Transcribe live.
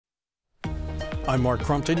I'm Mark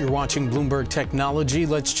Crumpton. You're watching Bloomberg Technology.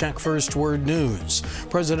 Let's check first word news.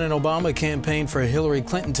 President Obama campaigned for Hillary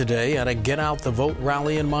Clinton today at a Get Out the Vote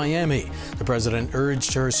rally in Miami. The president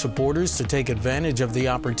urged her supporters to take advantage of the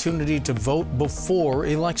opportunity to vote before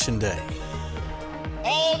Election Day.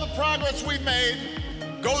 All the progress we've made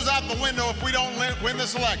goes out the window if we don't win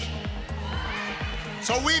this election.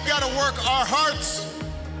 So we've got to work our hearts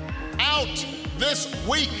out this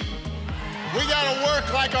week. We got to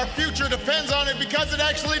work like our future depends on it, because it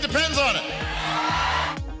actually depends on it.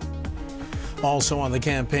 Also on the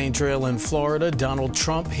campaign trail in Florida, Donald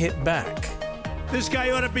Trump hit back. This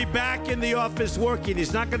guy ought to be back in the office working.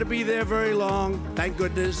 He's not going to be there very long, thank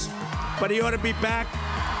goodness. But he ought to be back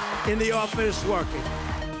in the office working.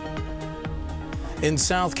 In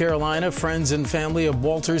South Carolina, friends and family of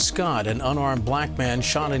Walter Scott, an unarmed black man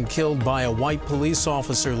shot and killed by a white police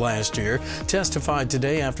officer last year, testified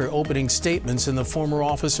today after opening statements in the former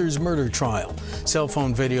officer's murder trial. Cell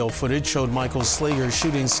phone video footage showed Michael Slager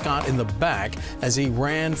shooting Scott in the back as he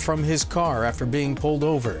ran from his car after being pulled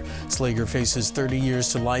over. Slager faces 30 years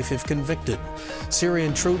to life if convicted.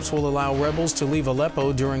 Syrian troops will allow rebels to leave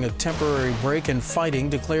Aleppo during a temporary break in fighting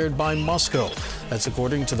declared by Moscow. That's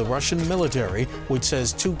according to the Russian military, which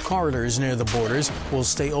says 2 corridors near the borders will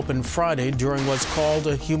stay open Friday during what's called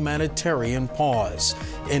a humanitarian pause.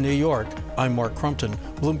 In New York, I'm Mark Crumpton.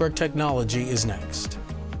 Bloomberg Technology is next.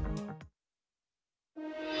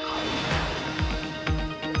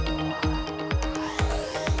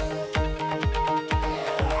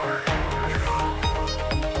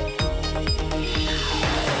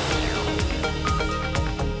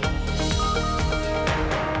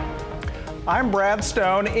 I'm Brad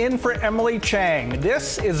Stone, in for Emily Chang.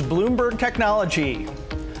 This is Bloomberg Technology.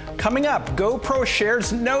 Coming up, GoPro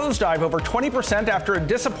shares nosedive over 20% after a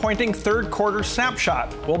disappointing third quarter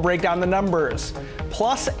snapshot. We'll break down the numbers.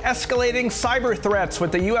 Plus, escalating cyber threats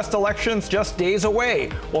with the U.S. elections just days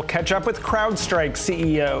away. We'll catch up with CrowdStrike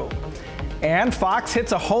CEO. And Fox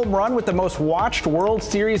hits a home run with the most watched World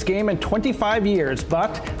Series game in 25 years,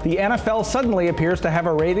 but the NFL suddenly appears to have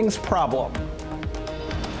a ratings problem.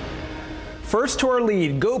 First to our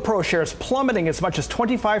lead, GoPro shares plummeting as much as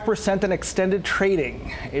 25% in extended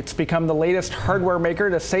trading. It's become the latest hardware maker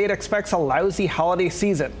to say it expects a lousy holiday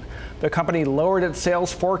season. The company lowered its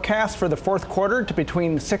sales forecast for the fourth quarter to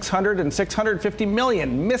between 600 and 650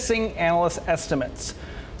 million, missing analyst estimates.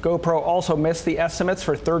 GoPro also missed the estimates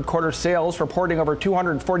for third quarter sales, reporting over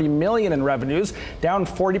 240 million in revenues, down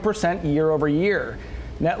 40% year over year.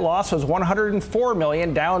 Net loss was $104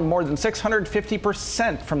 million, down more than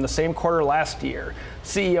 650% from the same quarter last year.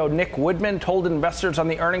 CEO Nick Woodman told investors on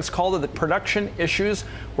the earnings call that the production issues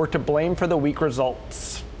were to blame for the weak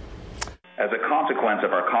results. As a consequence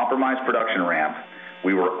of our compromised production ramp,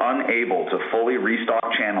 we were unable to fully restock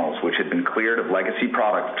channels which had been cleared of legacy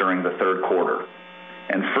products during the third quarter.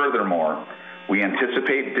 And furthermore, we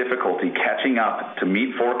anticipate difficulty catching up to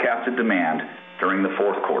meet forecasted demand during the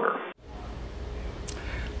fourth quarter.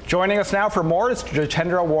 Joining us now for more is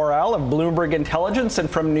Jitendra Worrell of Bloomberg Intelligence, and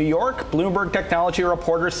from New York, Bloomberg Technology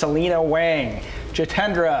reporter Selena Wang.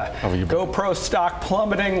 Jitendra, GoPro stock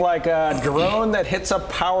plummeting like a drone that hits a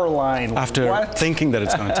power line. After thinking that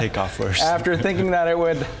it's going to take off first. After thinking that it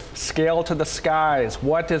would scale to the skies.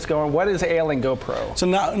 What is ailing GoPro? So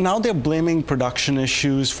now they're blaming production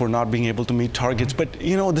issues for not being able to meet targets. But,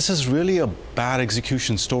 this is really a bad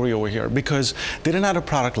execution story over here, because they didn't have a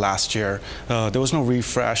product last year. There was no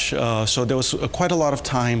refresh. So there was quite a lot of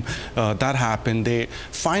time that happened. They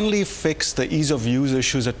finally fixed the ease of use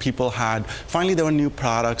issues that people had. Finally, there were new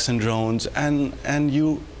products and drones, and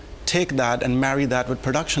you take that and marry that with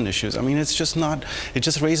production issues. I mean, it just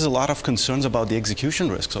raises a lot of concerns about the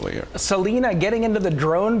execution risks over here. Selena, getting into the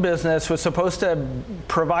drone business was supposed to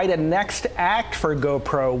provide a next act for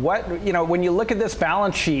GoPro. When you look at this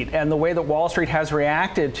balance sheet and the way that Wall Street has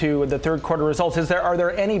reacted to the third quarter results, are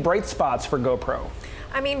there any bright spots for GoPro?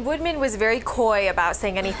 I mean, Woodman was very coy about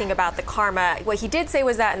saying anything about the karma. What he did say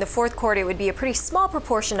was that in the fourth quarter, it would be a pretty small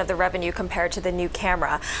proportion of the revenue compared to the new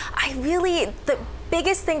camera. The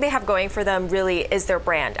biggest thing they have going for them really is their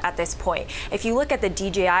brand at this point. If you look at the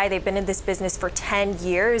DJI, they've been in this business for 10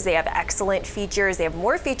 years. They have excellent features. They have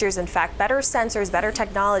more features, in fact, better sensors, better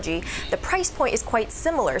technology. The price point is quite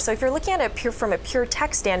similar. So if you're looking at it from a pure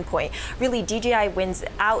tech standpoint, really DJI wins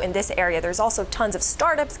out in this area. There's also tons of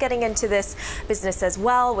startups getting into this business as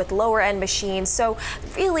well with lower end machines. So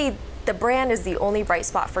really, the brand is the only bright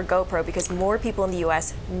spot for GoPro because more people in the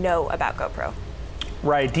US know about GoPro.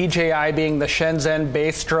 Right, DJI being the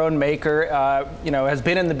Shenzhen-based drone maker, has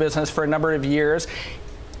been in the business for a number of years.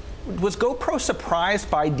 Was GoPro surprised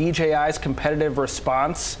by DJI's competitive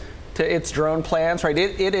response to to its drone plans, right?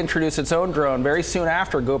 It introduced its own drone very soon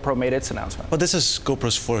after GoPro made its announcement. But this is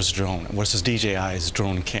GoPro's first drone versus DJI's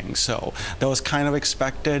Drone King, so that was kind of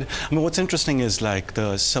expected. I mean, what's interesting is like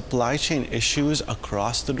the supply chain issues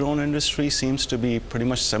across the drone industry seems to be pretty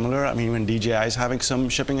much similar. I mean, even DJI is having some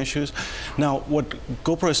shipping issues. Now, what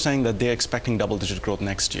GoPro is saying that they're expecting double-digit growth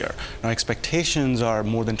next year. Now, expectations are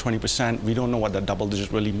more than 20%. We don't know what that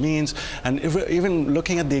double-digit really means. And even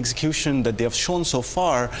looking at the execution that they have shown so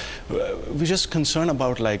far, we're just concerned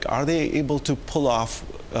about, like, are they able to pull off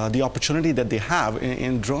the opportunity that they have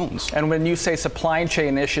in drones? And when you say supply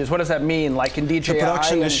chain issues, what does that mean? Like in DJI? The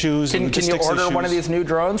production issues, can you order one of these new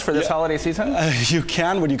drones for this holiday season? You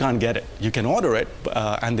can, but you can't get it. You can order it,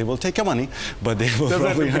 and they will take your money, but they will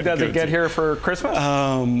Does it get here for Christmas?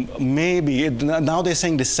 Maybe. Now they're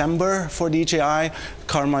saying December for DJI.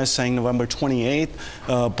 Karma is saying November 28th.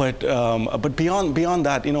 But beyond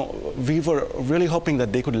that, you know, we were really hoping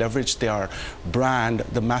that they could leverage their brand,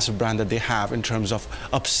 the massive brand that they have, in terms of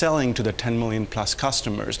upselling to the 10 million plus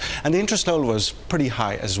customers. And the interest level was pretty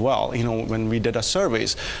high as well, you know, when we did our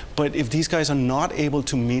surveys. But if these guys are not able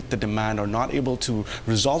to meet the demand or not able to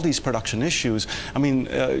resolve these production issues, I mean,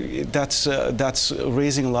 that's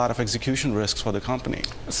raising a lot of execution risks for the company.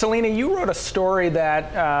 Selena, you wrote a story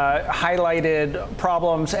that highlighted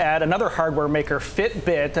problems at another hardware maker,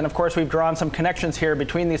 Fitbit, and of course we've drawn some connections here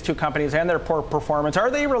between these two companies and their poor performance.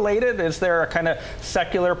 Are they related? Is there a kind of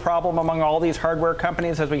secular problem among all these hardware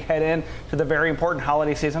companies as we head into the very important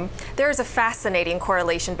holiday season? There's a fascinating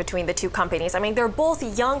correlation between the two companies. I mean, they're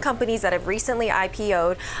both young companies that have recently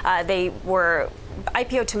IPO'd. They were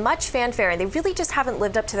IPO to much fanfare, and they really just haven't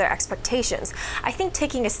lived up to their expectations. I think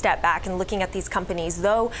taking a step back and looking at these companies,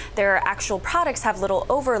 though their actual products have little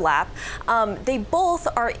overlap, they both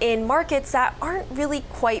are in markets that aren't really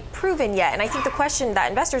quite proven yet. And I think the question that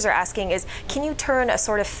investors are asking is, can you turn a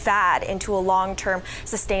sort of fad into a long-term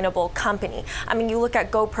sustainable company? I mean, you look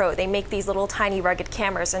at GoPro, they make these little tiny rugged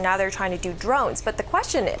cameras, and now they're trying to do drones. But the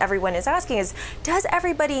question everyone is asking is, does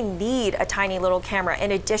everybody need a tiny little camera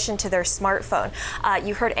in addition to their smartphone?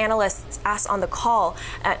 You heard analysts ask on the call,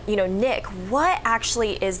 Nick, what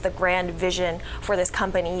actually is the grand vision for this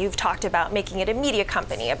company? You've talked about making it a media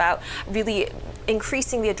company, about really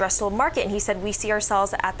increasing the addressable market. And he said, we see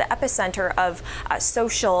ourselves at the epicenter of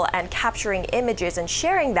social and capturing images and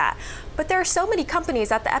sharing that. But there are so many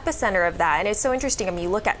companies at the epicenter of that. And it's so interesting. I mean, you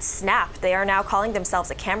look at Snap, they are now calling themselves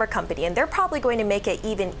a camera company, and they're probably going to make it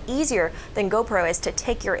even easier than GoPro is to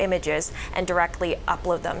take your images and directly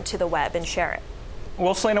upload them to the web and share it.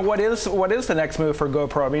 Well, Selena, what is the next move for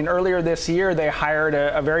GoPro? I mean, earlier this year, they hired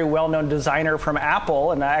a very well-known designer from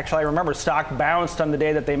Apple, and actually, I remember stock bounced on the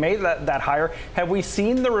day that they made that hire. Have we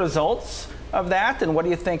seen the results of that, and what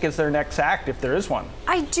do you think is their next act, if there is one?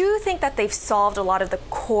 I do think that they've solved a lot of the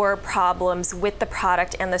core problems with the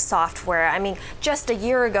product and the software. I mean, just a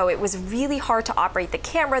year ago, it was really hard to operate the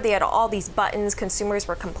camera. They had all these buttons. Consumers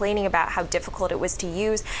were complaining about how difficult it was to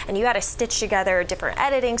use, and you had to stitch together different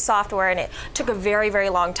editing software, and it took a very, very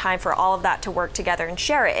long time for all of that to work together and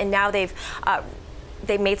share it. And now they've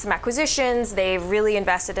made some acquisitions, they've really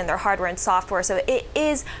invested in their hardware and software, so it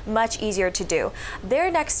is much easier to do.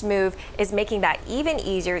 Their next move is making that even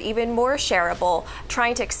easier, even more shareable,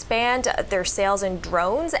 trying to expand their sales in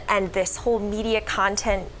drones, and this whole media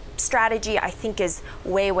content strategy, I think, is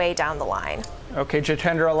way, way down the line. Okay,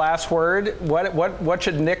 Jitendra, last word. What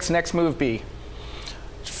should Nick's next move be?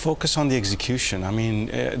 Focus on the execution. I mean,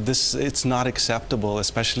 it's not acceptable,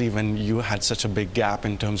 especially when you had such a big gap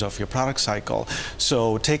in terms of your product cycle.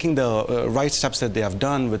 So taking the right steps that they have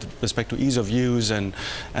done with respect to ease of use and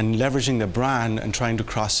leveraging the brand and trying to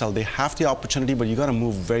cross-sell, they have the opportunity, but you got to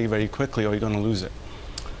move very, very quickly or you're going to lose it.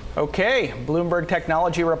 Okay, Bloomberg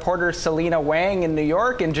Technology reporter Selena Wang in New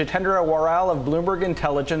York and Jitendra Waral of Bloomberg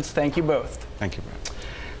Intelligence. Thank you both. Thank you, Brad.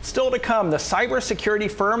 Still to come, the cybersecurity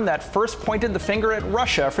firm that first pointed the finger at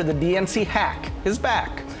Russia for the DNC hack is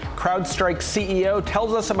back. CrowdStrike's CEO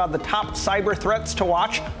tells us about the top cyber threats to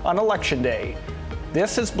watch on Election Day.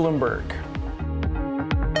 This is Bloomberg.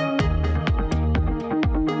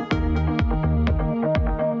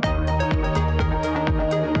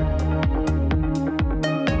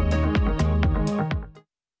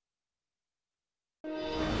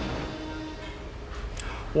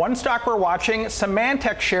 One stock we're watching,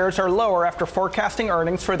 Symantec shares are lower after forecasting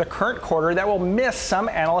earnings for the current quarter that will miss some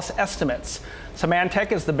analyst estimates.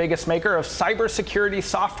 Symantec is the biggest maker of cybersecurity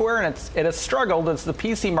software, and it has struggled as the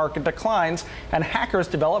PC market declines and hackers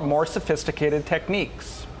develop more sophisticated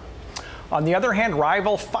techniques. On the other hand,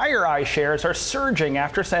 rival FireEye shares are surging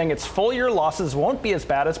after saying its full-year losses won't be as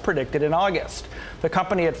bad as predicted in August. The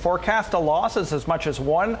company had forecast a loss as much as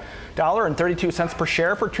 $1.32 per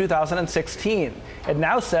share for 2016. It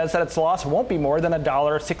now says that its loss won't be more than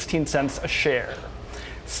 $1.16 a share.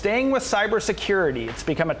 Staying with cybersecurity, it's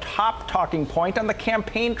become a top talking point on the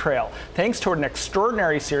campaign trail, thanks to an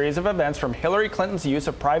extraordinary series of events from Hillary Clinton's use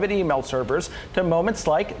of private email servers to moments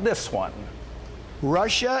like this one.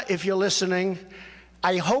 Russia, if you're listening,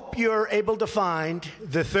 I hope you're able to find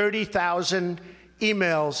the 30,000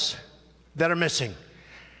 emails that are missing.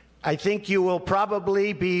 I think you will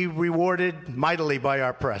probably be rewarded mightily by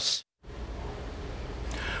our press.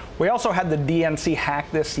 We also had the DNC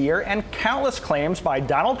hack this year and countless claims by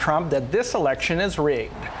Donald Trump that this election is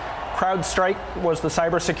rigged. CrowdStrike was the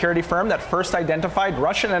cybersecurity firm that first identified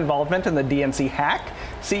Russian involvement in the DNC hack.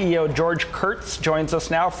 CEO George Kurtz joins us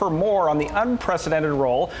now for more on the unprecedented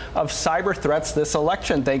role of cyber threats this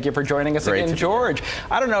election. Thank you for joining us again, George.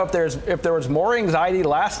 I don't know if there was more anxiety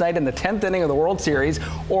last night in the 10th inning of the World Series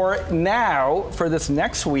or now for this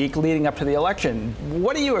next week leading up to the election.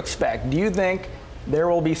 What do you expect? Do you think there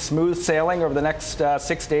will be smooth sailing over the next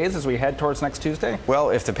 6 days as we head towards next Tuesday?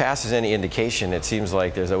 Well, if the past is any indication, it seems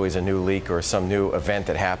like there's always a new leak or some new event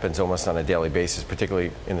that happens almost on a daily basis,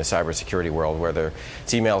 particularly in the cybersecurity world, whether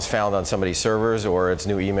it's emails found on somebody's servers or it's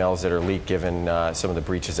new emails that are leaked given some of the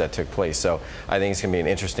breaches that took place. So I think it's going to be an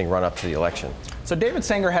interesting run-up to the election. So David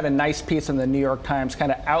Sanger had a nice piece in the New York Times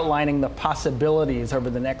kind of outlining the possibilities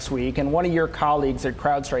over the next week, and one of your colleagues at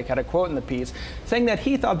CrowdStrike had a quote in the piece saying that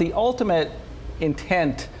he thought the ultimate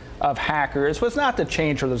intent of hackers was not to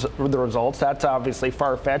change the results, that's obviously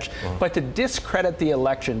far-fetched, but to discredit the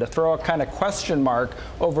election, to throw a kind of question mark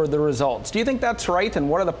over the results. Do you think that's right, and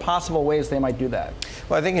what are the possible ways they might do that?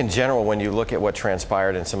 Well, I think in general, when you look at what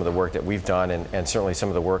transpired and some of the work that we've done, and certainly some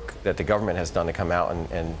of the work that the government has done to come out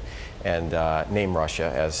and name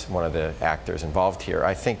Russia as one of the actors involved here,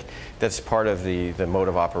 I think that's part of the mode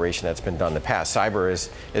of operation that's been done in the past. Cyber is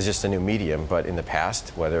just a new medium, but in the past,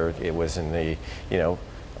 whether it was in the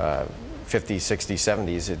 50s, 60s,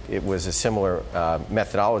 70s, it was a similar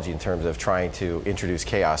methodology in terms of trying to introduce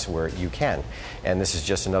chaos where you can. And this is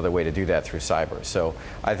just another way to do that through cyber. So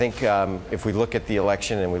I think if we look at the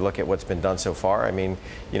election and we look at what's been done so far, I mean,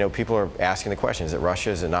 people are asking the question, is it Russia,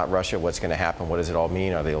 is it not Russia, what's going to happen, what does it all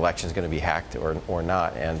mean, are the elections going to be hacked or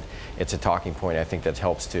not? And it's a talking point, I think, that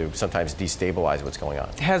helps to sometimes destabilize what's going on.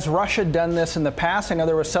 Has Russia done this in the past? I know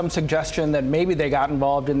there was some suggestion that maybe they got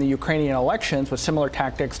involved in the Ukrainian elections with similar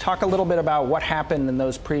tactics. Talk a little bit about what happened in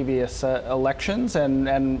those previous elections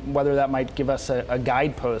and whether that might give us a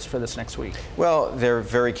guidepost for this next week. Well, they're a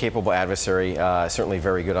very capable adversary, certainly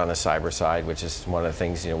very good on the cyber side, which is one of the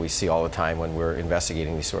things we see all the time when we're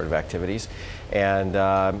investigating these sort of activities. And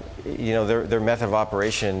their method of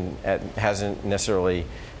operation hasn't necessarily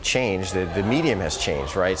changed. The medium has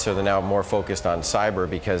changed, right? So they're now more focused on cyber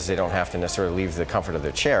because they don't have to necessarily leave the comfort of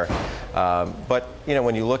their chair. But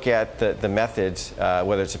when you look at the methods,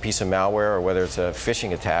 whether it's a piece of malware or whether it's a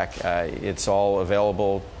phishing attack, it's all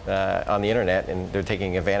available on the internet, and they're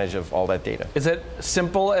taking advantage of all that data. Is it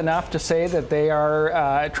simple enough to say that they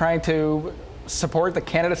are trying to support the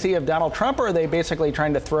candidacy of Donald Trump, or are they basically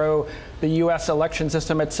trying to throw the U.S. election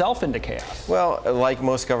system itself into chaos? Well, like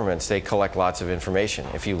most governments, they collect lots of information.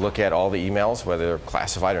 If you look at all the emails, whether they're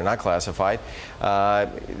classified or not classified,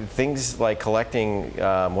 things like collecting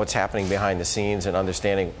what's happening behind the scenes and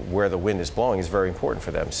understanding where the wind is blowing is very important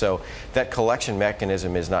for them. So that collection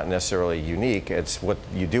mechanism is not necessarily unique. It's what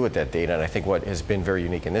you do with that data. And I think what has been very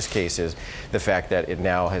unique in this case is the fact that it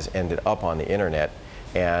now has ended up on the internet,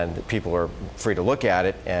 and people are free to look at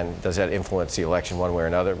it. And does that influence the election one way or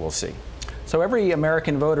another? We'll see. So every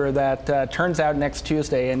American voter that turns out next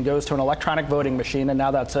Tuesday and goes to an electronic voting machine, and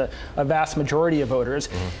now that's a vast majority of voters,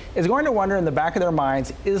 is going to wonder in the back of their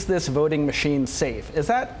minds, is this voting machine safe? Is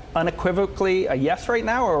that unequivocally a yes right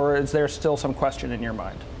now, or is there still some question in your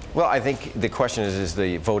mind? Well, I think the question is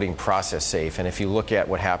the voting process safe? And if you look at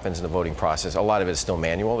what happens in the voting process, a lot of it is still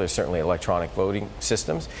manual. There's certainly electronic voting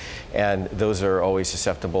systems, and those are always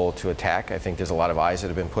susceptible to attack. I think there's a lot of eyes that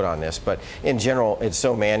have been put on this. But in general, it's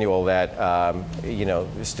so manual that,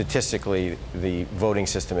 statistically, the voting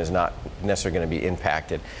system is not necessarily going to be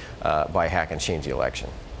impacted by hack and change the election.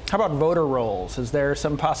 How about voter rolls? Is there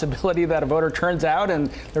some possibility that a voter turns out and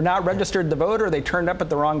they're not registered to vote, or they turned up at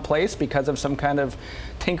the wrong place because of some kind of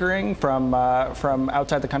tinkering from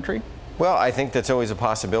outside the country? Well, I think that's always a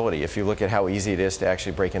possibility. If you look at how easy it is to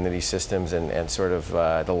actually break into these systems and sort of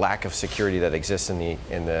the lack of security that exists in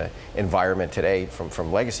the environment today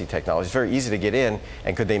from legacy technology, it's very easy to get in.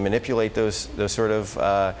 And could they manipulate those sort of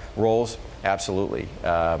roles? Absolutely.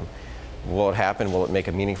 Will it happen? Will it make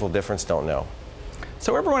a meaningful difference? Don't know.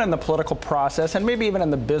 So everyone in the political process, and maybe even in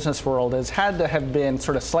the business world, has had to have been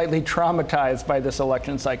sort of slightly traumatized by this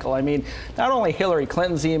election cycle. I mean, not only Hillary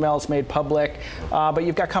Clinton's emails made public, but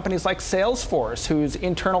you've got companies like Salesforce, whose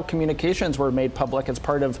internal communications were made public as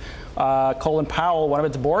part of Colin Powell, one of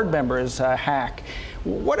its board members, hack.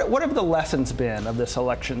 What have the lessons been of this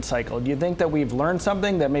election cycle? Do you think that we've learned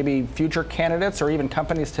something that maybe future candidates or even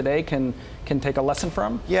companies today can take a lesson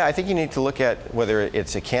from? Yeah, I think you need to look at whether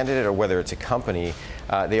it's a candidate or whether it's a company.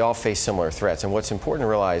 They all face similar threats. And what's important to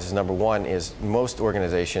realize is, number one, is most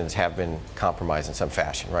organizations have been compromised in some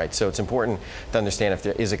fashion, right? So it's important to understand if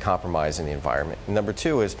there is a compromise in the environment. And number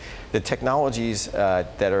two is the technologies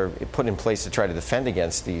that are put in place to try to defend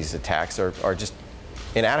against these attacks are just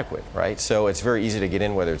inadequate, right? So it's very easy to get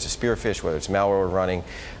in, whether it's a spearfish, whether it's malware running.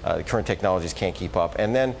 The current technologies can't keep up.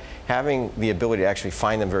 And then having the ability to actually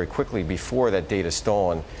find them very quickly before that data is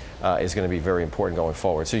stolen is going to be very important going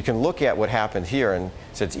forward. So you can look at what happened here, and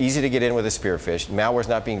so it's easy to get in with a spearfish. Malware is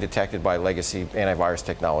not being detected by legacy antivirus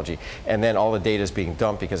technology, and then all the data is being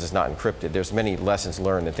dumped because it's not encrypted. There's many lessons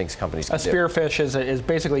learned and things companies can do. A spearfish is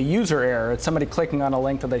basically user error. It's somebody clicking on a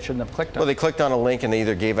link that they shouldn't have clicked on. Well, they clicked on a link and they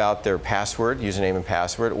either gave out their password, username and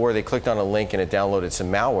password, or they clicked on a link and it downloaded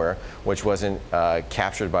some malware which wasn't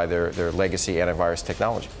captured by their legacy antivirus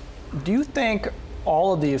technology. Do you think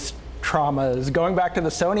all of these traumas, going back to the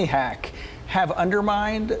Sony hack, have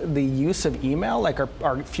undermined the use of email? Like,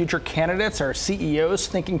 are future candidates or CEOs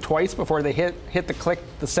thinking twice before they hit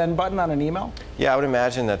the send button on an email? Yeah, I would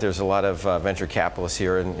imagine that there's a lot of venture capitalists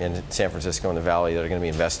here in San Francisco and the Valley that are going to be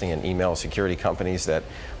investing in email security companies that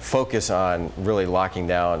focus on really locking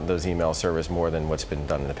down those email servers more than what's been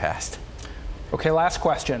done in the past. Okay, last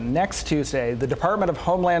question. Next Tuesday, the Department of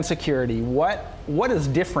Homeland Security, what is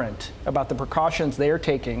different about the precautions they are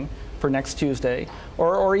taking for next Tuesday,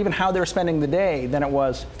 or even how they're spending the day than it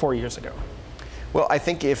was 4 years ago? Well, I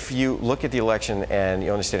think if you look at the election and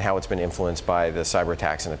you understand how it's been influenced by the cyber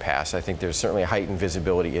attacks in the past, I think there's certainly a heightened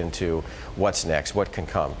visibility into what's next, what can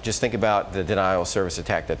come. Just think about the denial of service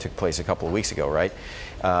attack that took place a couple of weeks ago, right?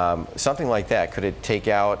 Something like that, could it take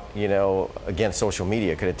out, again, social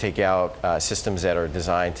media? Could it take out systems that are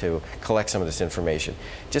designed to collect some of this information?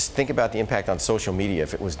 Just think about the impact on social media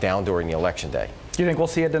if it was down during the election day. Do you think we'll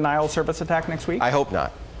see a denial of service attack next week? I hope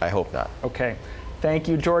not. I hope not. Okay. Thank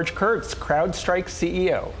you, George Kurtz, CrowdStrike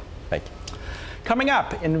CEO. Thank you. Coming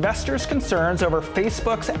up, investors' concerns over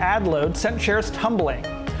Facebook's ad load sent shares tumbling.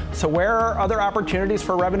 So where are other opportunities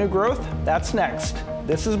for revenue growth? That's next.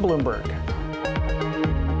 This is Bloomberg.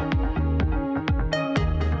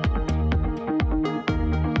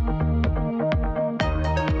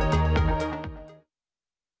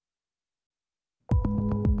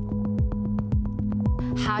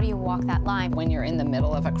 How do you walk that line when you're in the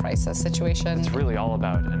middle of a crisis situation? It's really all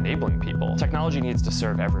about enabling people. Technology needs to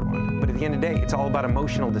serve everyone. But at the end of the day, it's all about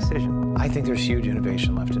emotional decision. I think there's huge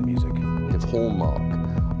innovation left in music. The hallmark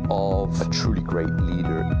of a truly great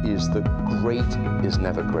leader is that great is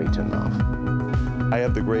never great enough. I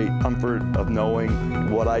have the great comfort of knowing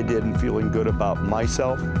what I did and feeling good about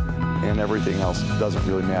myself, and everything else doesn't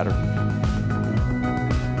really matter.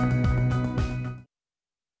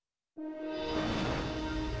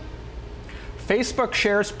 Facebook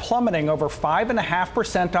shares plummeting over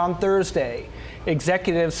 5.5% on Thursday.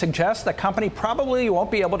 Executives suggest the company probably won't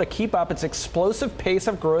be able to keep up its explosive pace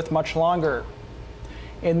of growth much longer.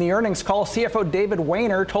 In the earnings call, CFO David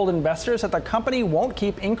Wayner told investors that the company won't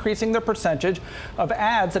keep increasing the percentage of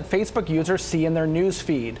ads that Facebook users see in their news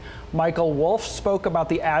feed. Michael Wolff spoke about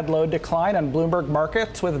the ad load decline on Bloomberg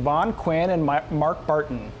Markets with Vaughn Quinn and Mark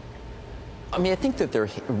Barton. I mean, I think that they're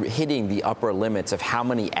hitting the upper limits of how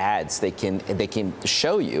many ads they can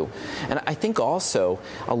show you. And I think also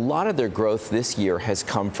a lot of their growth this year has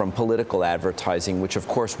come from political advertising, which of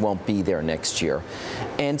course won't be there next year.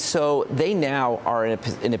 And so they now are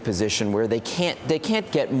in a position where they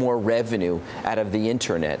can't get more revenue out of the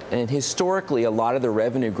internet. And historically, a lot of the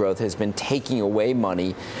revenue growth has been taking away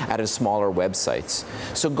money out of smaller websites.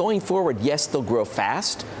 So going forward, yes, they'll grow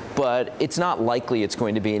fast, but it's not likely it's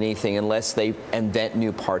going to be anything unless they invent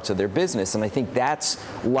new parts of their business. And I think that's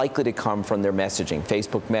likely to come from their messaging,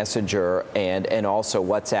 Facebook Messenger and also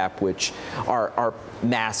WhatsApp, which are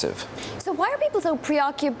massive. So So why are people so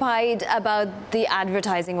preoccupied about the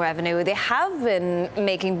advertising revenue? They have been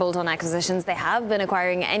making bolt-on acquisitions. They have been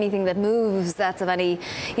acquiring anything that moves that's of any,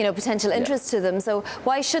 potential interest to them. So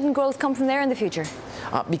why shouldn't growth come from there in the future?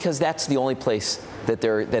 Because that's the only place that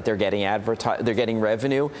they're getting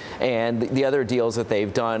revenue, and the other deals that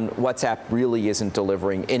they've done, WhatsApp really isn't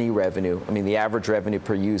delivering any revenue. I mean, the average revenue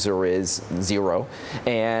per user is 0,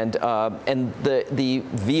 and the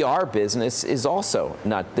VR business is also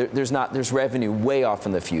not. There's revenue way off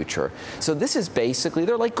in the future. So this is basically,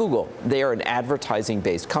 they're like Google. They are an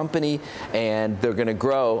advertising-based company, and they're going to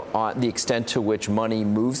grow on the extent to which money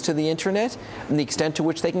moves to the internet and the extent to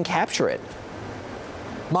which they can capture it.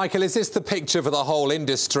 Michael, is this the picture for the whole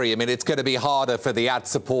industry? I mean, it's going to be harder for the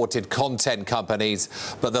ad-supported content companies,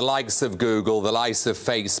 but the likes of Google, the likes of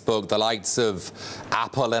Facebook, the likes of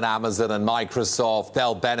Apple and Amazon and Microsoft,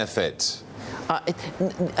 they'll benefit.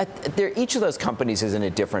 Each of those companies is in a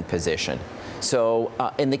different position. So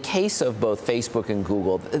in the case of both Facebook and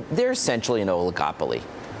Google, they're essentially an oligopoly.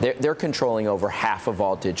 They're controlling over half of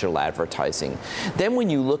all digital advertising. Then when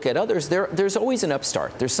you look at others, there's always an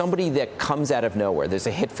upstart. There's somebody that comes out of nowhere. There's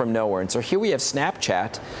a hit from nowhere. And so here we have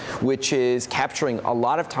Snapchat, which is capturing a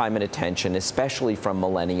lot of time and attention, especially from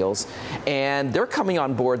millennials. And they're coming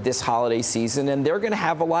on board this holiday season, and they're going to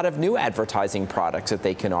have a lot of new advertising products that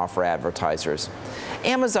they can offer advertisers.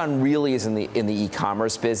 Amazon really is in the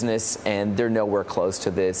e-commerce business, and they're nowhere close to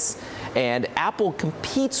this. And Apple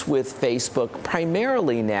competes with Facebook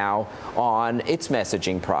primarily now on its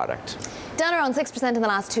messaging product. Down around 6% in the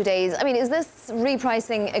last 2 days. I mean, is this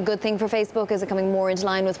repricing a good thing for Facebook? Is it coming more into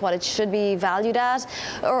line with what it should be valued at?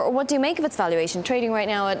 Or what do you make of its valuation? Trading right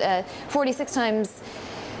now at 46 times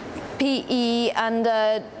PE and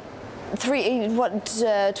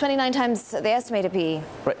 29 times the estimated PE.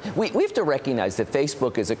 Right. We have to recognize that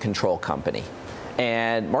Facebook is a control company.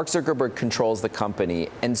 And Mark Zuckerberg controls the company.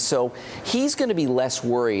 And so he's going to be less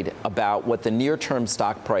worried about what the near-term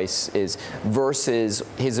stock price is versus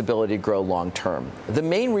his ability to grow long-term. The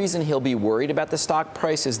main reason he'll be worried about the stock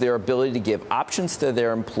price is their ability to give options to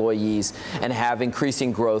their employees and have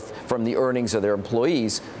increasing growth from the earnings of their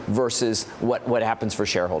employees versus what happens for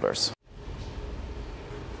shareholders.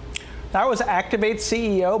 That was Activate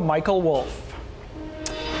CEO Michael Wolff.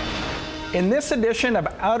 In this edition of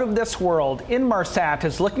Out of This World, Inmarsat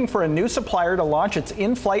is looking for a new supplier to launch its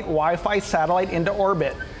in-flight Wi-Fi satellite into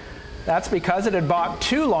orbit. That's because it had bought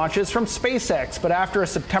 2 launches from SpaceX, but after a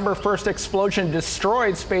September 1st explosion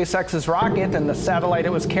destroyed SpaceX's rocket and the satellite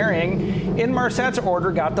it was carrying, Inmarsat's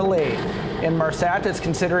order got delayed. Inmarsat is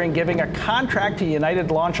considering giving a contract to United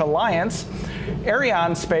Launch Alliance,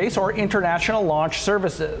 Arianespace, or International Launch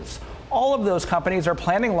Services. All of those companies are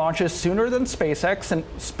planning launches sooner than SpaceX, and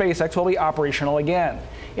SpaceX will be operational again.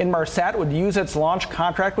 Inmarsat would use its launch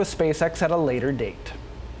contract with SpaceX at a later date.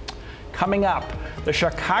 Coming up, the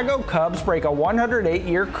Chicago Cubs break a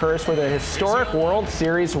 108-year curse with a historic World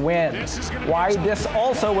Series win. Why this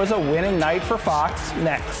also was a winning night for Fox,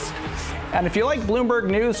 next. And if you like Bloomberg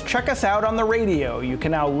News, check us out on the radio. You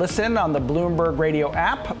can now listen on the Bloomberg Radio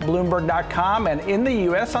app, Bloomberg.com, and in the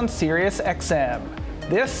U.S. on Sirius XM.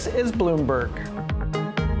 This is Bloomberg.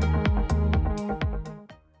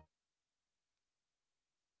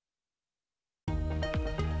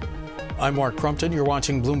 I'm Mark Crumpton. You're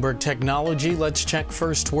watching Bloomberg Technology. Let's check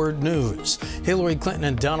first word news. Hillary Clinton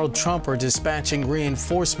and Donald Trump are dispatching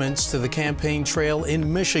reinforcements to the campaign trail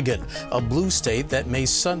in Michigan, a blue state that may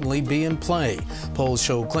suddenly be in play. Polls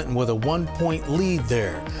show Clinton with a 1-point lead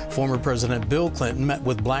there. Former President Bill Clinton met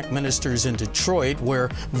with black ministers in Detroit, where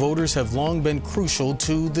voters have long been crucial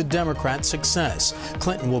to the Democrat success.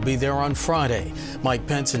 Clinton will be there on Friday. Mike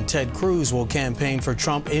Pence and Ted Cruz will campaign for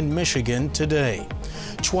Trump in Michigan today.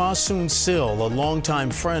 Choi Soon-sil, a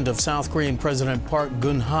longtime friend of South Korean President Park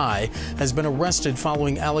Geun-hye, has been arrested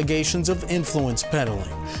following allegations of influence peddling.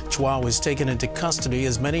 Choi was taken into custody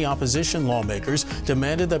as many opposition lawmakers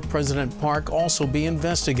demanded that President Park also be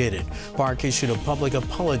investigated. Park issued a public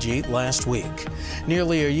apology last week.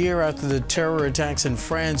 Nearly a year after the terror attacks in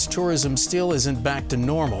France, tourism still isn't back to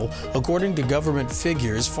normal. According to government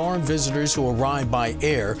figures, foreign visitors who arrived by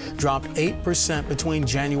air dropped 8% between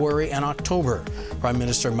January and October. Prime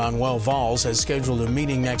Minister Manuel Valls has scheduled a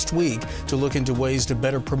meeting next week to look into ways to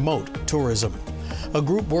better promote tourism. A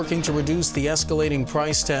group working to reduce the escalating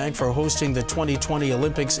price tag for hosting the 2020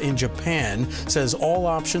 Olympics in Japan says all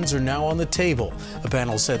options are now on the table. A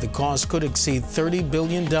panel said the cost could exceed $30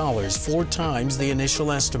 billion, 4 times the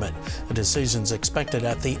initial estimate. A decision's expected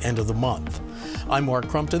at the end of the month. I'm Mark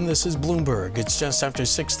Crumpton. This is Bloomberg. It's just after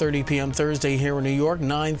 6:30 p.m. Thursday here in New York,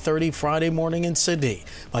 9:30 Friday morning in Sydney.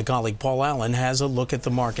 My colleague Paul Allen has a look look at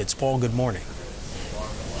the markets. Paul, good morning.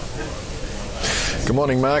 Good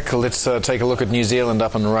morning, Mark. Let's take a look at New Zealand,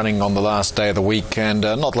 up and running on the last day of the week, and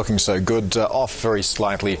not looking so good, off very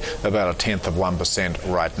slightly, about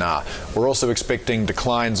 0.1% right now. We're also expecting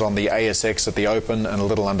declines on the ASX at the open and a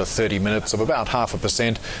little under 30 minutes of about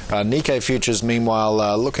 0.5%. Nikkei futures,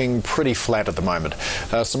 meanwhile, looking pretty flat at the moment.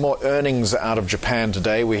 Some more earnings out of Japan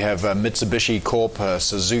today. We have Mitsubishi Corp,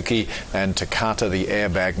 Suzuki and Takata, the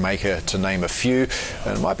airbag maker, to name a few.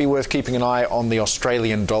 And it might be worth keeping an eye on the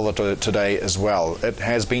Australian dollar today as well. It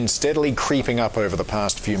has been steadily creeping up over the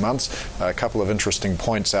past few months. A couple of interesting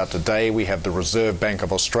points out today. We have the Reserve Bank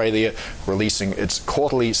of Australia releasing its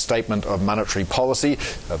quarterly statement of monetary policy.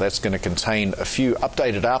 That's going to contain a few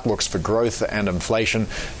updated outlooks for growth and inflation.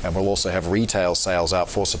 And we'll also have retail sales out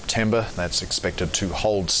for September. That's expected to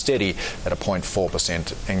hold steady at a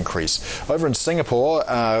 0.4% increase. Over in Singapore,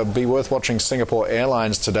 be worth watching Singapore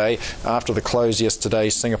Airlines today. After the close yesterday,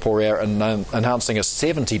 Singapore Air announcing a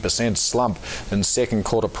 70% slump in second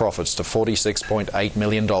quarter profits to $46.8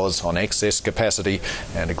 million on excess capacity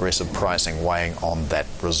and aggressive pricing weighing on that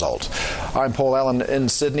result. I'm Paul Allen in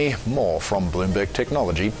Sydney. More from Bloomberg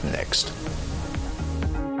Technology next.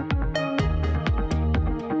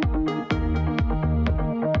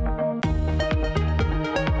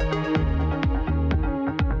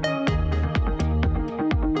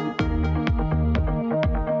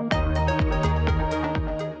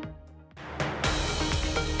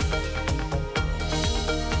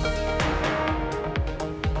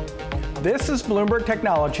 This is Bloomberg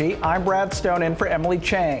Technology. I'm Brad Stone in for Emily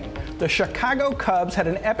Chang. The Chicago Cubs had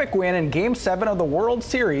an epic win in Game 7 of the World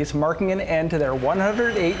Series, marking an end to their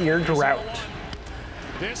 108-year drought.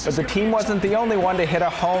 But the team wasn't the only one to hit a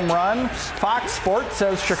home run. Fox Sports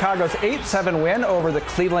says Chicago's 8-7 win over the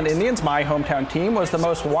Cleveland Indians, my hometown team, was the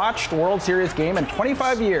most watched World Series game in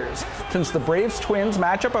 25 years since the Braves-Twins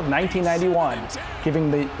matchup of 1991,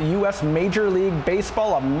 giving the U.S. Major League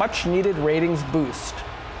Baseball a much-needed ratings boost.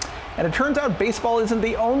 And it turns out baseball isn't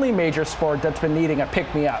the only major sport that's been needing a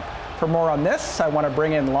pick-me-up. For more on this, I want to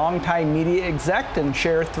bring in longtime media exec and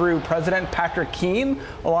Sharethrough President Patrick Keane,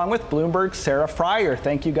 along with Bloomberg's Sarah Fryer.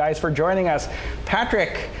 Thank you guys for joining us.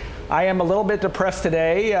 Patrick, I am a little bit depressed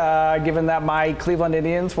today, given that my Cleveland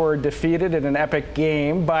Indians were defeated in an epic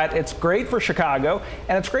game, but it's great for Chicago,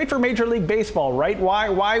 and it's great for Major League Baseball, right?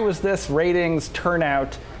 Why was this ratings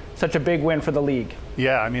turnout such a big win for the league?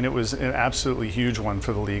 Yeah, I mean, it was an absolutely huge one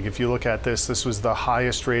for the league. If you look at this was the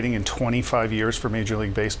highest rating in 25 years for Major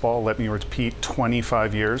League Baseball. Let me repeat,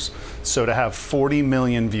 25 years. So to have 40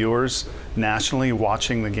 million viewers nationally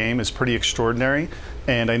watching the game is pretty extraordinary.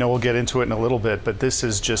 And I know we'll get into it in a little bit, but this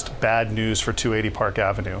is just bad news for 280 Park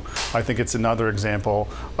Avenue. I think it's another example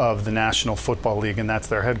of the National Football League, and that's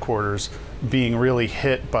their headquarters, being really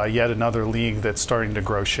hit by yet another league that's starting to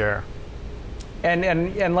grow share.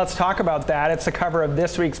 And let's talk about that. It's the cover of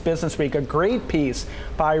this week's Business Week, a great piece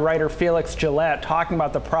by writer Felix Gillette talking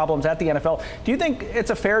about the problems at the NFL. Do you think it's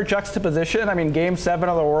a fair juxtaposition? I mean, Game 7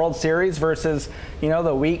 of the World Series versus,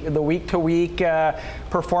 the week-to-week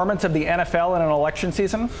performance of the NFL in an election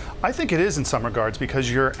season? I think it is in some regards,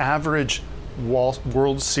 because your average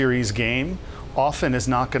World Series game often is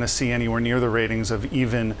not going to see anywhere near the ratings of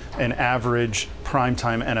even an average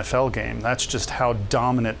primetime NFL game. That's just how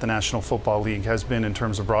dominant the National Football League has been in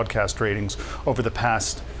terms of broadcast ratings over the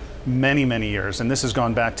past many, many years. And this has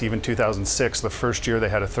gone back to even 2006, the first year they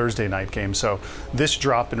had a Thursday night game. So this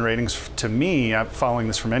drop in ratings, to me, following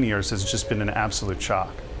this for many years, has just been an absolute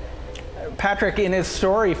shock. Patrick, in his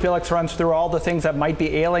story, Felix runs through all the things that might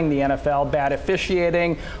be ailing the NFL: bad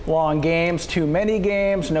officiating, long games, too many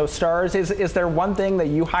games, no stars. Is there one thing that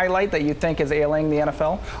you highlight that you think is ailing the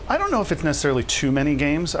NFL? I don't know if it's necessarily too many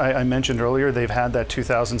games. I mentioned earlier they've had that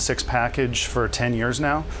 2006 package for 10 years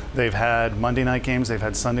now. They've had Monday night games, they've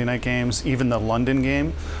had Sunday night games, even the London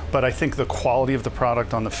game. But I think the quality of the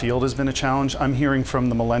product on the field has been a challenge. I'm hearing from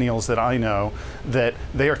the millennials that I know that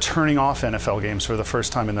they are turning off NFL games for the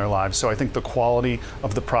first time in their lives. So I think the quality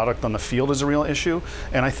of the product on the field is a real issue.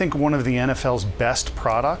 And I think one of the NFL's best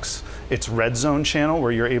products, its Red Zone channel,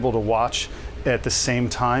 where you're able to watch at the same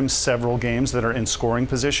time several games that are in scoring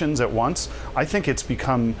positions at once. I think it's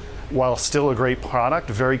become, while still a great product,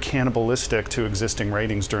 very cannibalistic to existing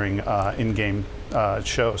ratings during in-game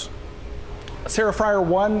shows. Sarah Fryer,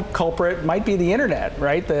 one culprit might be the internet,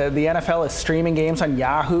 right? The NFL is streaming games on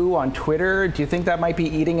Yahoo, on Twitter. Do you think that might be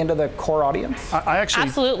eating into the core audience? I actually...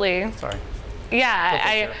 Absolutely. Sorry.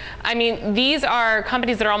 Yeah, I mean, these are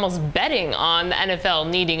companies that are almost betting on the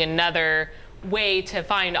NFL needing another way to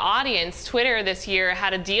find audience. Twitter this year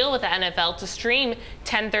had a deal with the NFL to stream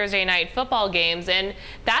 10 Thursday night football games, and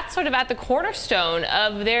that's sort of at the cornerstone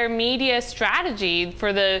of their media strategy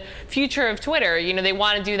for the future of Twitter. You know, they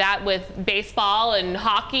want to do that with baseball and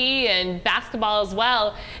hockey and basketball as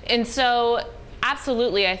well. And so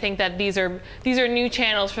absolutely, I think that these are new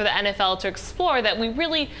channels for the NFL to explore that we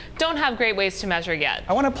really don't have great ways to measure yet.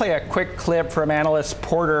 I want to play a quick clip from analyst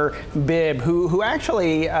Porter Bibb, who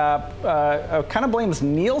actually kind of blames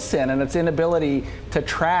Nielsen and its inability to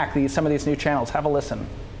track some of these new channels. Have a listen.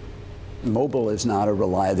 Mobile is not a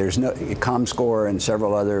reliable. There's no ComScore and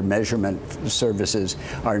several other measurement services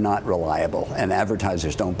are not reliable, and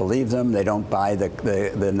advertisers don't believe them. They don't buy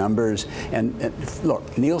the numbers. And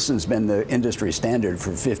look, Nielsen's been the industry standard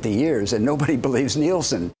for 50 years, and nobody believes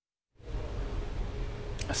Nielsen.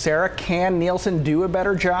 Sarah, can Nielsen do a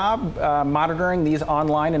better job monitoring these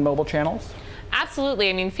online and mobile channels? Absolutely.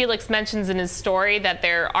 I mean, Felix mentions in his story that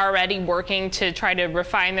they're already working to try to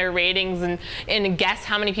refine their ratings and guess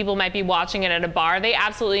how many people might be watching it at a bar. They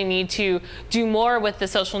absolutely need to do more with the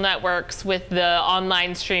social networks, with the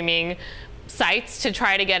online streaming sites, to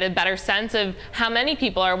try to get a better sense of how many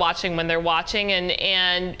people are watching when they're watching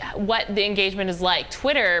and what the engagement is like.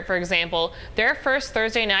 Twitter, for example, their first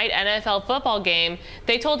Thursday night NFL football game,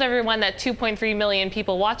 they told everyone that 2.3 million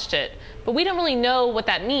people watched it. But we don't really know what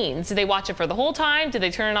that means. Did they watch it for the whole time? Did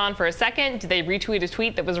they turn it on for a second? Did they retweet a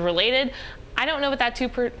tweet that was related? I don't know what that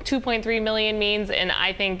 2.3 million means, and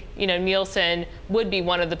I think, you know, Nielsen would be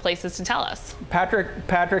one of the places to tell us.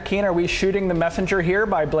 Patrick Keane, are we shooting the messenger here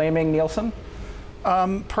by blaming Nielsen?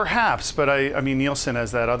 Perhaps, but I mean, Nielsen,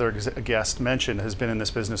 as that other guest mentioned, has been in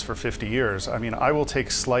this business for 50 years. I mean, I will take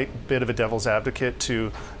a slight bit of a devil's advocate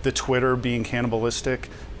to the Twitter being cannibalistic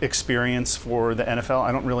experience for the NFL.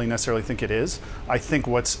 I don't really necessarily think it is. I think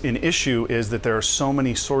what's an issue is that there are so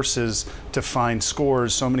many sources to find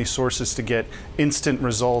scores, so many sources to get instant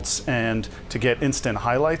results and to get instant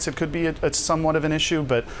highlights. It could be a somewhat of an issue,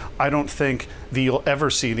 but I don't think that you'll ever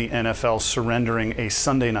see the NFL surrendering a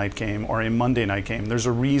Sunday night game or a Monday night game. There's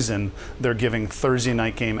a reason they're giving Thursday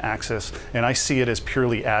night game access, and I see it as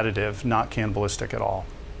purely additive, not cannibalistic at all.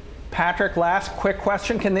 Patrick, last quick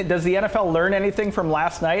question. Does the NFL learn anything from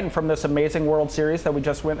last night and from this amazing World Series that we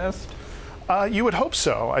just witnessed? You would hope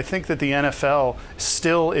so. I think that the NFL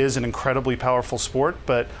still is an incredibly powerful sport,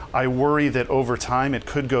 but I worry that over time it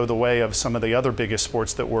could go the way of some of the other biggest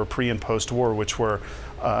sports that were pre and post-war, which were,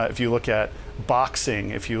 if you look at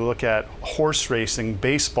boxing, if you look at horse racing,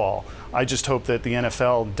 baseball. I just hope that the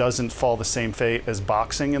NFL doesn't fall the same fate as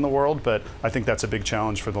boxing in the world, but I think that's a big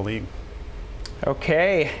challenge for the league.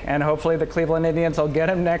 Okay, and hopefully the Cleveland Indians will get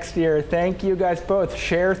him next year. Thank you guys both.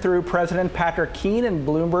 Sharethrough President Patrick Keane and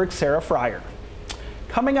Bloomberg Sarah Fryer.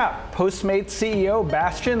 Coming up, Postmates CEO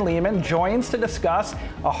Bastian Lehmann joins to discuss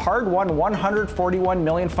a hard-won $141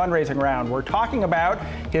 million fundraising round. We're talking about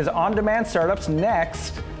his on-demand startups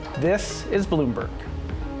next. This is Bloomberg.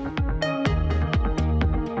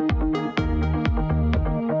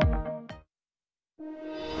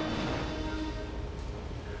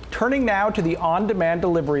 Turning now to the on-demand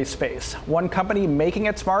delivery space. One company making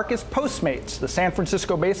its mark is Postmates. The San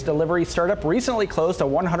Francisco-based delivery startup recently closed a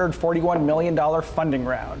 $141 million funding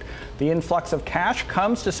round. The influx of cash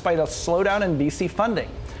comes despite a slowdown in VC funding.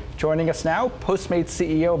 Joining us now, Postmates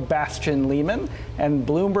CEO Bastian Lehmann and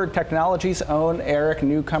Bloomberg Technology's own Eric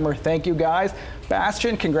Newcomer. Thank you, guys.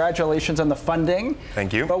 Bastian, congratulations on the funding.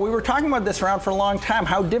 Thank you. But we were talking about this round for a long time.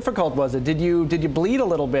 How difficult was it? Did you bleed a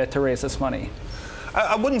little bit to raise this money?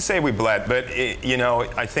 I wouldn't say we bled, but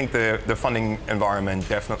I think the funding environment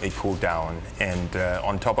definitely cooled down. And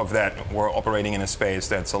on top of that, we're operating in a space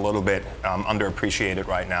that's a little bit underappreciated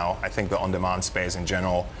right now. I think the on-demand space in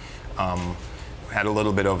general had a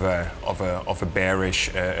little bit of a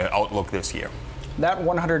bearish outlook this year. That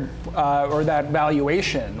 100 or that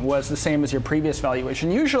valuation was the same as your previous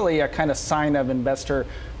valuation. Usually a kind of sign of investor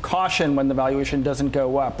caution when the valuation doesn't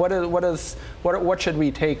go up. What should we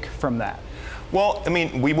take from that? Well, I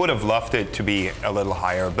mean, we would have loved it to be a little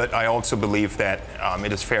higher, but I also believe that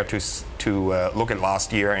it is fair to look at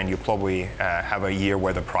last year, and you probably have a year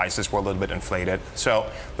where the prices were a little bit inflated. So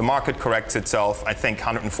the market corrects itself. I think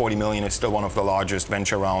 140 million is still one of the largest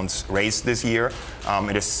venture rounds raised this year.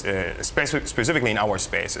 It is specifically in our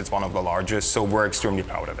space, it's one of the largest, so we're extremely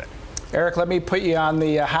proud of it. Eric, let me put you on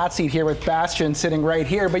the hot seat here with Bastian sitting right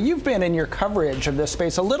here, but you've been in your coverage of this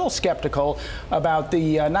space a little skeptical about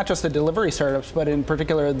the not just the delivery startups, but in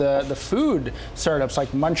particular the food startups like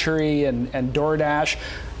Munchery and DoorDash.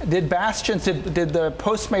 Did the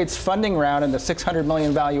Postmates funding round and the $600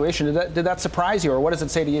 million valuation, did that surprise you, or what does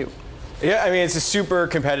it say to you? Yeah, I mean, it's a super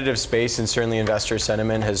competitive space, and certainly investor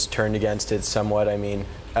sentiment has turned against it somewhat. I mean,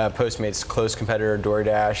 Postmates' close competitor,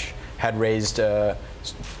 DoorDash, had raised a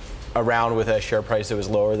round with a share price that was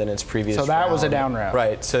lower than its previous round. So that was a down round.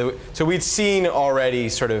 Right. So we'd seen already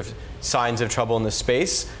sort of signs of trouble in the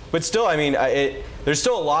space. But still, I mean, there's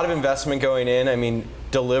still a lot of investment going in. I mean,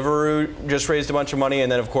 Deliveroo just raised a bunch of money,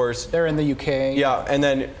 and then, of course... They're in the UK. Yeah, and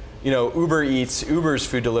then, you know, Uber Eats, Uber's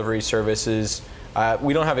food delivery services.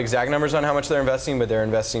 We don't have exact numbers on how much they're investing, but they're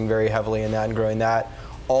investing very heavily in that and growing that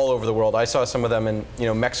all over the world. I saw some of them in, you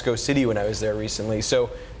know, Mexico City when I was there recently. So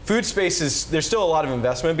food spaces, there's still a lot of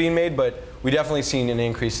investment being made, but we definitely seen an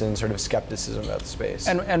increase in sort of skepticism about the space.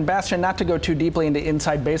 And Bastian, not to go too deeply into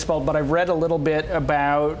inside baseball, but I've read a little bit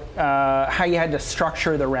about how you had to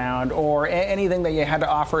structure the round or anything that you had to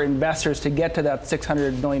offer investors to get to that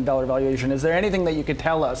 $600 million valuation. Is there anything that you could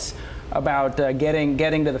tell us about getting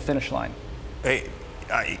to the finish line?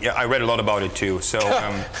 I read a lot about it too. So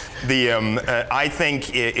I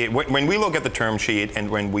think when we look at the term sheet and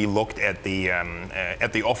when we looked at the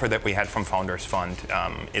offer that we had from Founders Fund,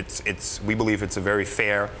 we believe it's a very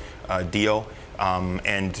fair deal.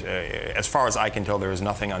 And as far as I can tell, there is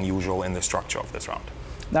nothing unusual in the structure of this round.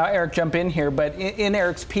 Now, Eric, jump in here, but in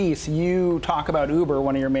Eric's piece, you talk about Uber,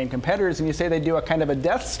 one of your main competitors, and you say they do a kind of a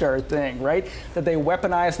Death Star thing, right? That they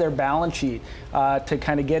weaponize their balance sheet to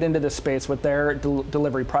kind of get into the space with their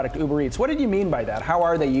delivery product, Uber Eats. What did you mean by that? How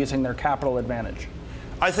are they using their capital advantage?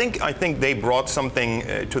 I think they brought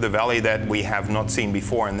something to the Valley that we have not seen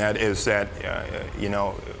before, and that is that, you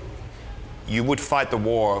know, you would fight the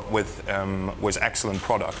war with excellent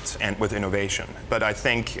products and with innovation. But I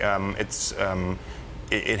think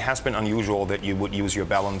it has been unusual that you would use your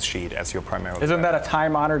balance sheet as your primary. Isn't that a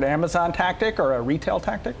time-honored Amazon tactic or a retail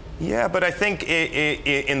tactic? Yeah, but I think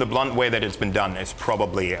in the blunt way that it's been done is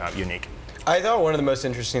probably unique. I thought one of the most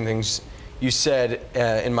interesting things you said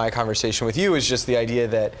in my conversation with you is just the idea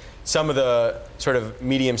that some of the sort of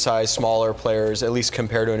medium-sized, smaller players, at least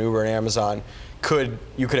compared to an Uber and Amazon,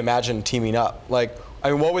 you could imagine teaming up. Like,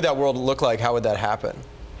 I mean, what would that world look like? How would that happen?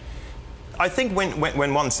 I think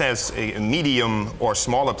when one says medium or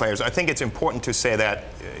smaller players, I think it's important to say that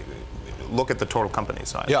look at the total company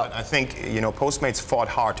size. Yeah. I think, you know, Postmates fought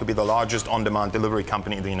hard to be the largest on-demand delivery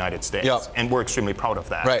company in the United States, yeah. and we're extremely proud of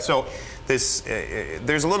that. Right. So there's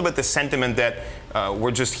a little bit the sentiment that we're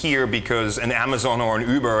just here because an Amazon or an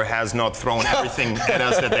Uber has not thrown everything at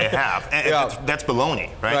us that they have. And yeah. that's baloney,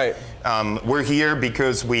 right? We're here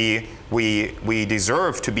because we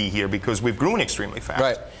deserve to be here because we've grown extremely fast.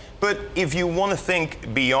 Right. But if you want to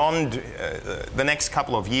think beyond the next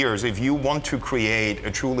couple of years, if you want to create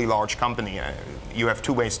a truly large company, you have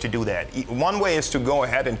two ways to do that. One way is to go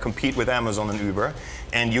ahead and compete with Amazon and Uber,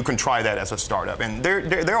 and you can try that as a startup. And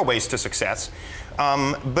there are ways to success.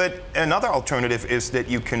 But another alternative is that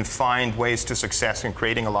you can find ways to success in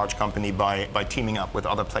creating a large company by teaming up with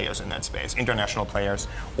other players in that space, international players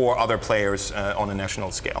or other players on a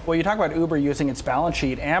national scale. Well, you talk about Uber using its balance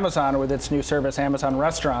sheet. Amazon, with its new service, Amazon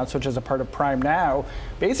Restaurants, which is a part of Prime now,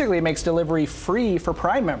 basically makes delivery free for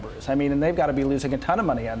Prime members. I mean, and they've got to be losing a ton of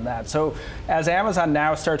money on that. So as Amazon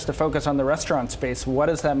now starts to focus on the restaurant space, what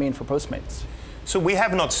does that mean for Postmates? So we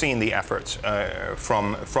have not seen the efforts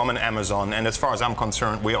from an Amazon, and as far as I'm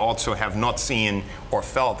concerned, we also have not seen or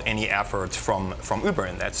felt any efforts from Uber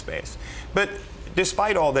in that space. But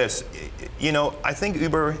despite all this, you know, I think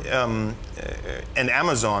Uber and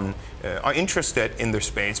Amazon are interested in their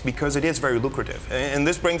space because it is very lucrative. And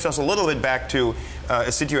this brings us a little bit back to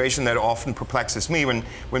a situation that often perplexes me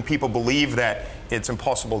when people believe that it's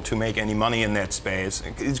impossible to make any money in that space.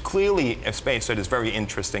 It's clearly a space that is very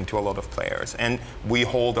interesting to a lot of players, and we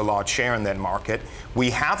hold a large share in that market. We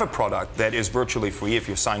have a product that is virtually free. If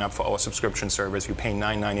you sign up for our subscription service, you pay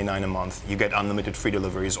 $9.99 a month. You get unlimited free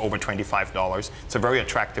deliveries over $25. It's a very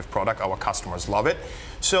attractive product. Our customers love it.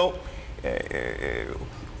 So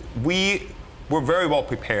we were very well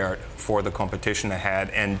prepared for the competition ahead,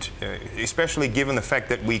 and especially given the fact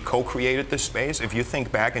that we co-created this space. If you think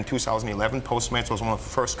back in 2011, Postmates was one of the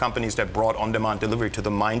first companies that brought on-demand delivery to the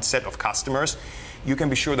mindset of customers. You can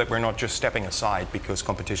be sure that we're not just stepping aside because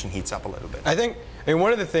competition heats up a little bit. I mean,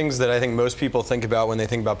 one of the things that I think most people think about when they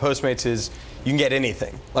think about Postmates is you can get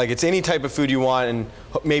anything. Like, it's any type of food you want, and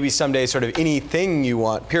maybe someday sort of anything you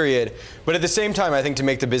want, period. But at the same time, I think to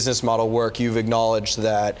make the business model work, you've acknowledged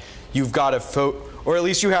that you've got to, or at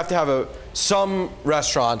least you have to have some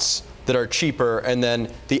restaurants that are cheaper, and then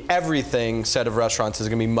the everything set of restaurants is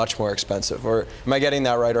going to be much more expensive. Or am I getting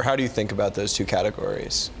that right? Or how do you think about those two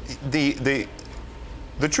categories?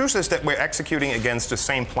 The truth is that we're executing against the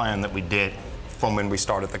same plan that we did from when we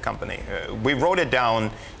started the company. We wrote it down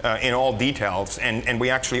in all details, and we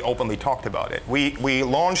actually openly talked about it. We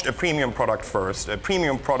launched a premium product first, a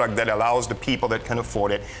premium product that allows the people that can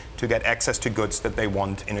afford it to get access to goods that they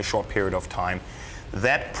want in a short period of time.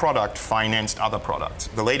 That product financed other products.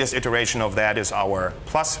 The latest iteration of that is our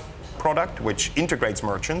Plus product, which integrates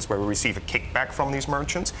merchants, where we receive a kickback from these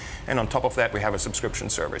merchants. And on top of that, we have a subscription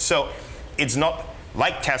service. So it's not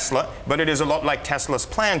like Tesla, but it is a lot like Tesla's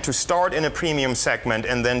plan to start in a premium segment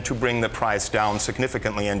and then to bring the price down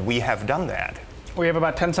significantly. And we have done that. We have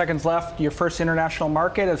about 10 seconds left. Your first international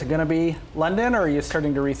market, is it going to be London, or are you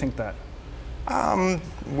starting to rethink that?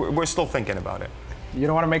 We're still thinking about it. You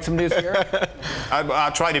don't want to make some news here?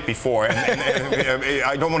 I tried it before, and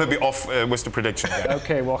I don't want to be off with the prediction yet.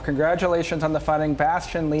 Okay, well, congratulations on the funding.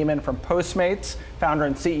 Bastian Lehmann from Postmates, founder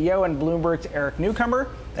and CEO, and Bloomberg's Eric Newcomer.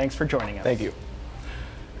 Thanks for joining us. Thank you.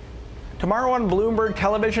 Tomorrow on Bloomberg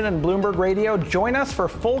Television and Bloomberg Radio, join us for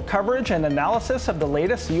full coverage and analysis of the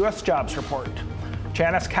latest U.S. jobs report.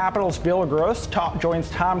 Janus Capital's Bill Gross joins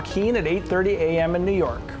Tom Keane at 8:30 a.m. in New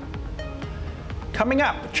York. Coming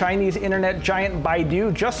up, Chinese internet giant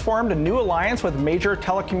Baidu just formed a new alliance with major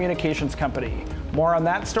telecommunications company. More on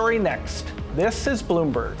that story next. This is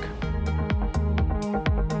Bloomberg.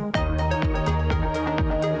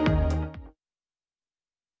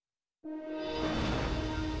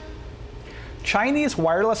 Chinese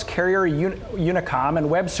wireless carrier Unicom and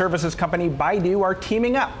web services company Baidu are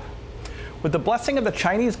teaming up. With the blessing of the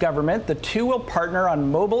Chinese government, the two will partner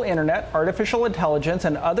on mobile internet, artificial intelligence,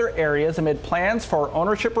 and other areas amid plans for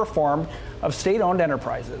ownership reform of state-owned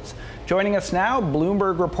enterprises. Joining us now,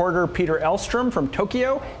 Bloomberg reporter Peter Elstrom from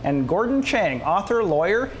Tokyo and Gordon Chang, author,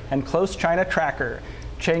 lawyer, and close China tracker.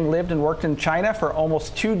 Chang lived and worked in China for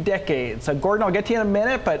almost 2 decades. Gordon, I'll get to you in a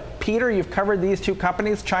minute, but Peter, you've covered these two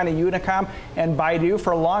companies, China Unicom and Baidu,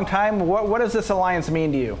 for a long time. What does this alliance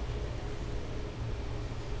mean to you?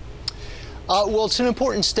 Well, it's an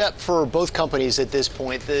important step for both companies at this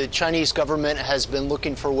point. The Chinese government has been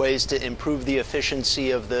looking for ways to improve the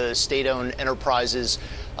efficiency of the state-owned enterprises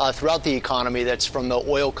throughout the economy. That's from the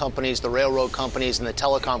oil companies, the railroad companies, and the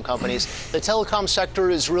telecom companies. The telecom sector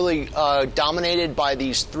is really dominated by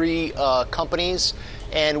these 3 companies.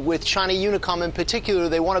 And with China Unicom in particular,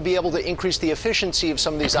 they want to be able to increase the efficiency of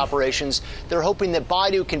some of these operations. They're hoping that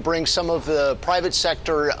Baidu can bring some of the private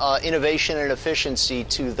sector innovation and efficiency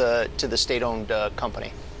to the state-owned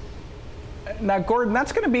company. Now, Gordon,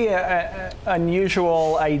 that's going to be an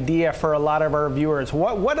unusual idea for a lot of our viewers.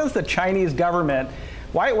 What does the Chinese government,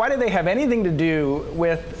 why do they have anything to do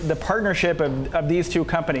with the partnership of these two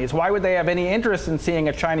companies? Why would they have any interest in seeing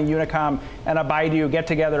a China Unicom and a Baidu get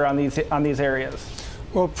together on these areas?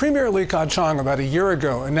 Well, Premier Li Keqiang about a year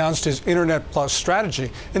ago announced his Internet Plus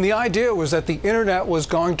strategy, and the idea was that the Internet was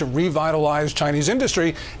going to revitalize Chinese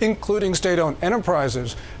industry, including state-owned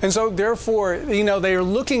enterprises. And so, therefore, they are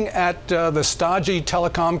looking at the stodgy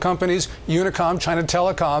telecom companies, Unicom, China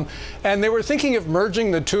Telecom, and they were thinking of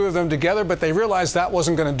merging the two of them together, but they realized that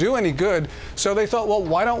wasn't going to do any good. So they thought, well,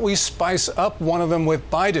 why don't we spice up one of them with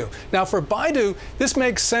Baidu? Now, for Baidu, this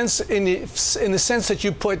makes sense in the sense that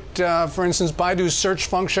you put, for instance, Baidu's search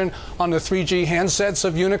function on the 3G handsets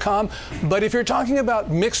of Unicom. But if you're talking about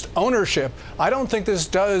mixed ownership, I don't think this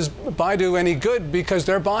does Baidu any good because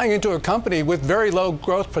they're buying into a company with very low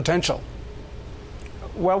growth potential.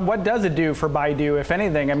 Well, what does it do for Baidu, if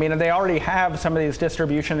anything? I mean, they already have some of these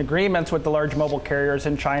distribution agreements with the large mobile carriers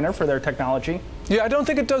in China for their technology. Yeah, I don't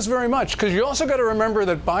think it does very much, because you also got to remember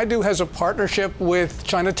that Baidu has a partnership with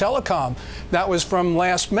China Telecom. That was from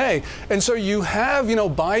last May. And so you have,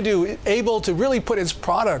 Baidu able to really put its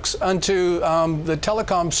products onto the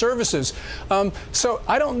telecom services. So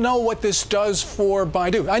I don't know what this does for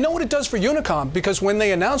Baidu. I know what it does for Unicom, because when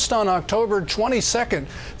they announced on October 22nd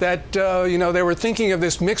that, they were thinking of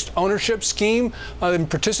this mixed ownership scheme and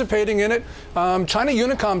participating in it, China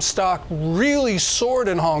Unicom stock really soared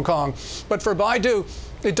in Hong Kong. But for Baidu,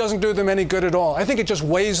 it doesn't do them any good at all. I think it just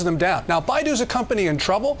weighs them down. Now, Baidu's a company in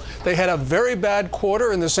trouble. They had a very bad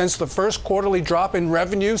quarter in the sense the first quarterly drop in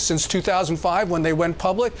revenue since 2005 when they went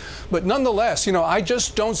public. But nonetheless, I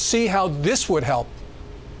just don't see how this would help.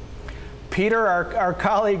 Peter, our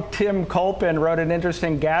colleague Tim Colpin wrote an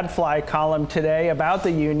interesting Gadfly column today about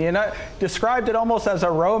the union, described it almost as a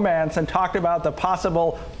romance and talked about the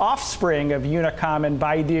possible offspring of Unicom and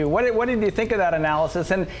Baidu. What did you think of that analysis?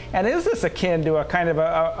 And is this akin to a kind of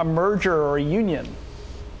a merger or a union?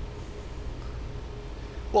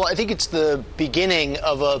 Well, I think it's the beginning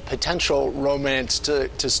of a potential romance,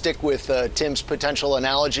 to stick with Tim's potential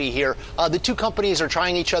analogy here. The two companies are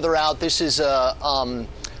trying each other out. This is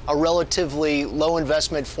a relatively low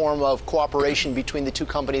investment form of cooperation between the two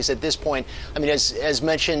companies at this point. I mean, as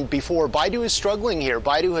mentioned before, Baidu is struggling here.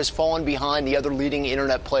 Baidu has fallen behind the other leading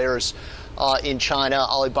internet players in China,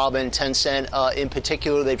 Alibaba and Tencent in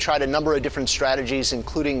particular. They've tried a number of different strategies,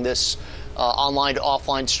 including this online to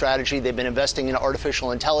offline strategy. They've been investing in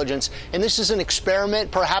artificial intelligence. And this is an experiment.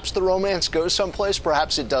 Perhaps the romance goes someplace,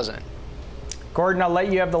 perhaps it doesn't. Gordon, I'll let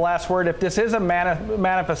you have the last word. If this is a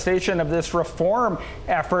manifestation of this reform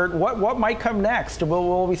effort, what might come next?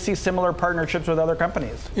 Will we see similar partnerships with other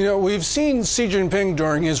companies? You know, we've seen Xi Jinping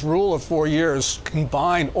during his rule of 4 years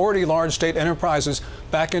combine already large state enterprises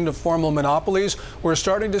back into formal monopolies. We're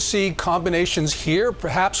starting to see combinations here,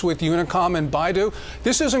 perhaps with Unicom and Baidu.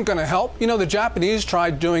 This isn't going to help. You know, the Japanese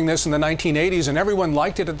tried doing this in the 1980s, and everyone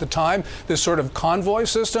liked it at the time, this sort of convoy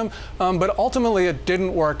system, but ultimately it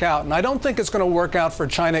didn't work out. And I don't think it's going to work out for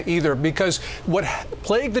China either, because what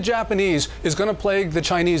plagued the Japanese is going to plague the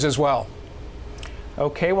Chinese as well.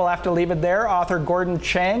 Okay, we'll have to leave it there. Author Gordon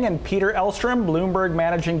Chang and Peter Elstrom, Bloomberg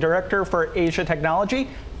Managing Director for Asia Technology,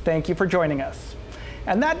 thank you for joining us.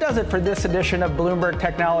 And that does it for this edition of Bloomberg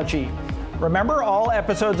Technology. Remember, all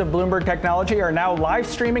episodes of Bloomberg Technology are now live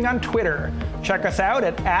streaming on Twitter. Check us out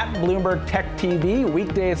at Bloomberg Tech TV,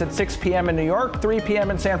 weekdays at 6 p.m. in New York, 3 p.m.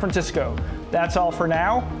 in San Francisco. That's all for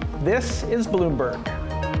now. This is Bloomberg.